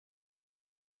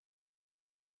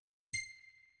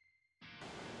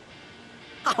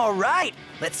All right,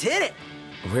 let's hit it.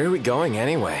 Where are we going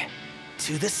anyway?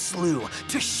 To the slough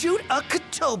to shoot a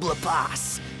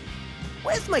Catoblepas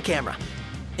with my camera.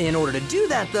 In order to do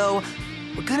that, though,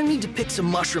 we're gonna need to pick some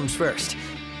mushrooms first.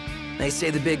 They say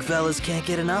the big fellas can't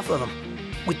get enough of them.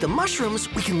 With the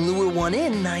mushrooms, we can lure one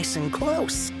in nice and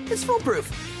close. It's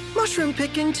foolproof. Mushroom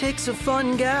picking takes a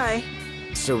fun guy.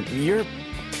 So you're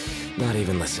not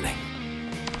even listening.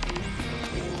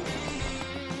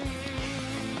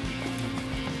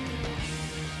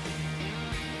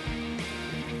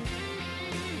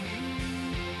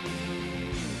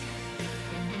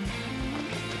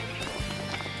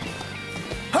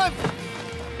 Hup!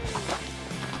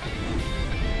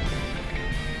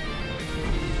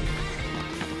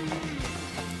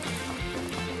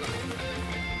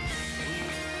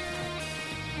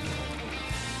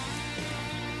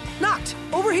 Knocked!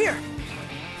 Over here!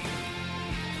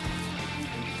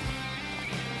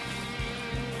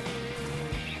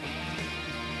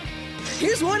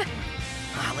 Here's one!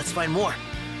 Let's find more.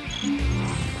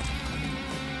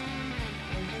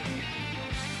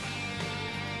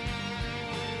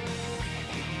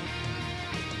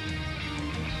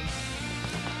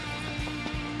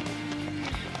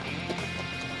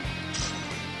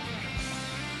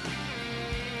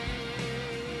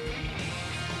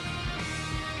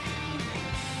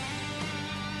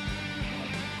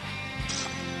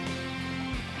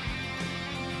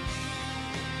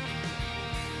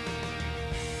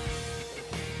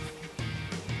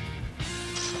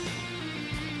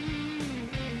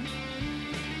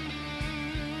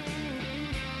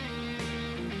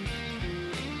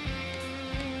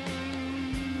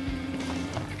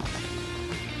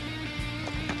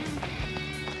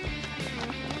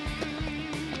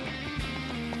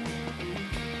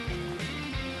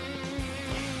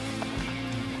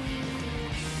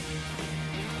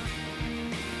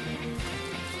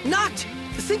 Knocked!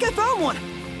 I think I found one!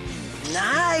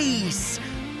 Nice!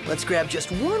 Let's grab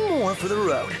just one more for the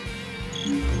road.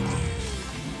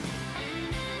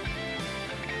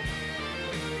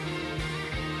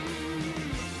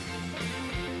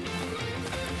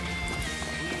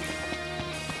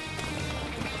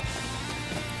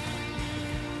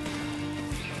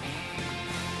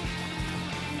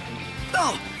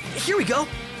 Oh, here we go!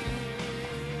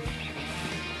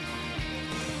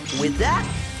 With that,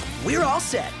 we're all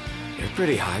set. You're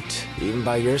pretty hyped, even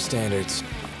by your standards.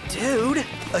 Dude,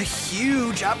 a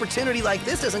huge opportunity like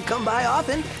this doesn't come by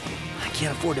often. I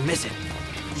can't afford to miss it.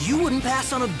 You wouldn't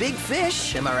pass on a big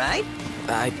fish, am I right?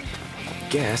 I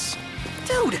guess.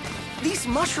 Dude, these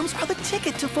mushrooms are the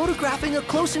ticket to photographing a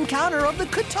close encounter of the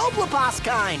Catoblepas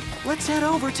kind. Let's head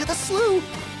over to the slough.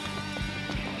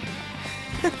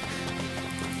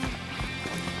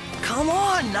 Come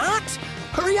on, Knox.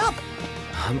 Hurry up.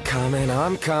 I'm coming.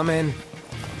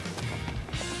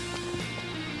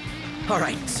 All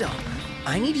right, so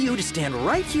I need you to stand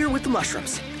right here with the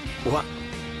mushrooms. What?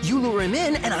 You lure him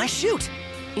in and I shoot.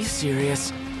 You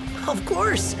serious? Of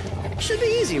course. Should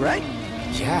be easy, right?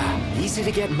 Yeah, easy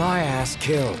to get my ass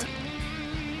killed.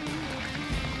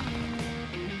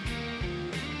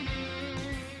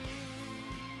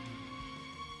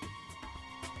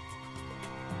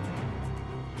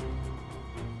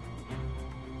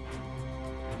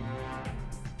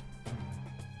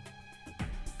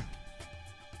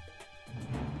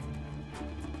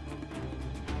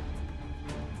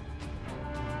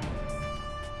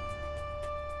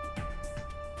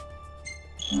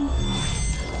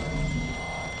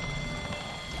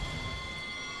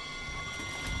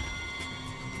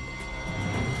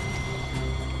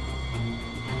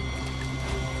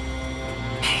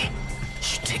 Hey,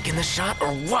 you taking the shot or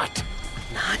what?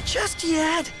 Not just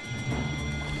yet.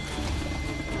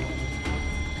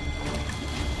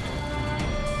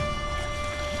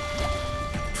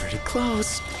 Pretty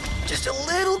close. Just a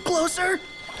little closer.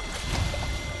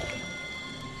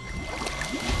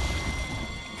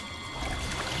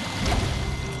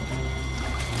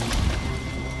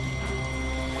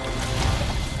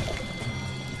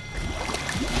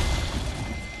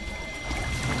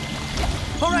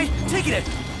 All right, taking it.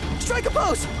 Strike a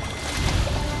pose.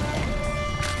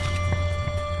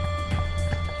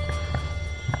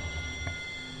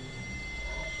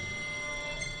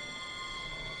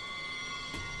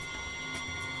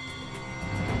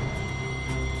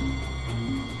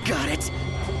 Got it.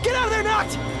 Get out of there,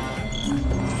 Knocked!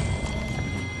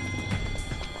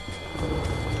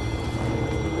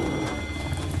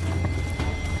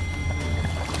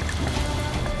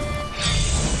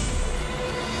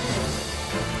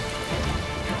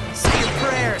 Say your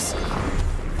prayers.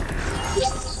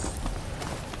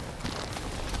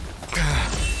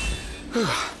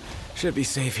 Should be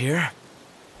safe here.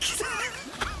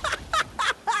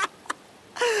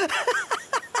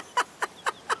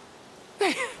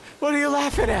 What are you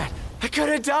laughing at? I could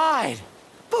have died.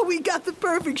 But we got the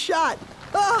perfect shot.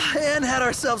 Ah, and had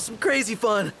ourselves some crazy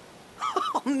fun.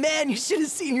 Oh man, you should have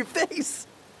seen your face.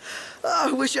 Oh,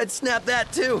 I wish I'd snapped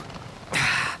that too.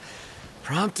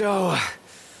 Prompto.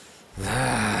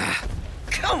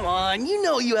 Come on, you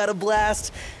know you had a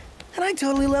blast. And I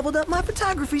totally leveled up my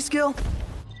photography skill.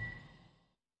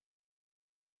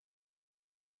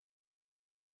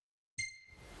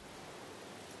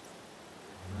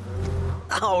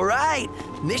 All right,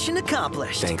 mission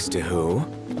accomplished. Thanks to who?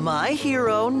 My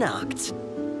hero knocked.